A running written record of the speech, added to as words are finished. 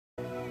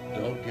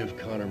give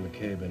Connor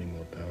McCabe any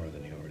more power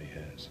than he already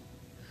has.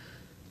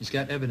 He's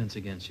got evidence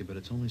against you, but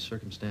it's only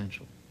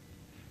circumstantial.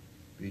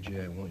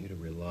 BJ, I want you to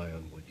rely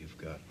on what you've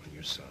got on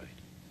your side.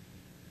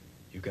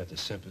 You've got the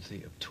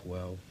sympathy of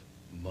 12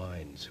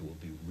 minds who will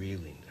be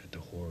reeling at the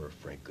horror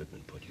Frank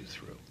Goodman put you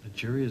through. The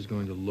jury is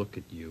going to look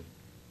at you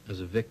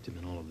as a victim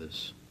in all of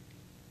this.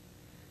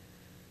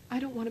 I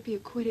don't want to be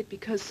acquitted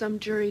because some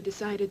jury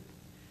decided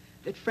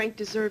that Frank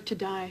deserved to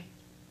die,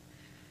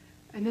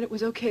 and that it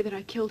was okay that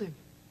I killed him.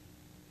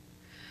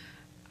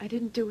 I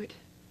didn't do it.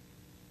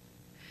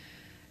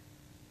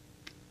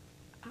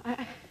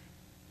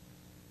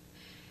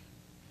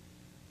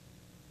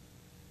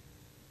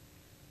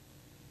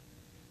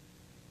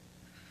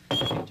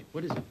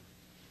 What is it?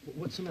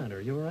 What's the matter?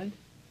 Are you all right?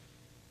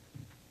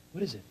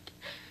 What is it?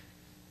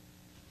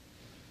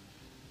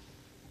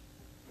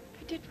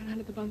 I did run out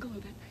of the bungalow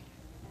that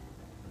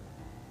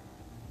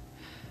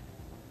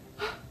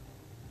night.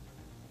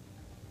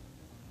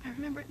 I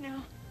remember it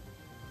now.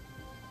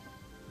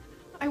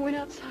 I went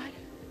outside,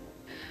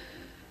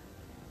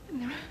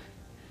 and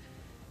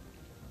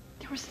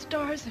there were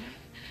stars, and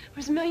there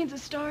was millions of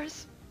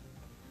stars.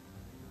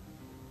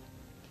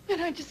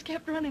 And I just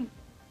kept running.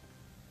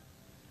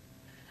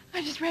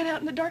 I just ran out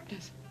in the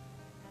darkness.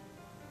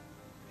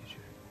 BJ,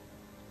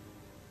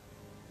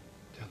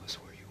 tell us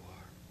where you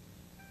are.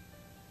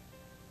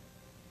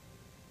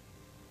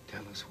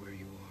 Tell us where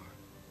you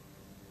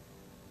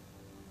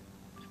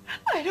are.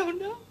 I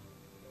don't know.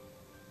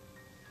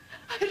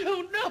 I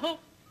don't know.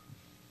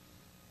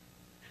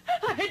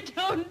 I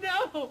don't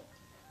know.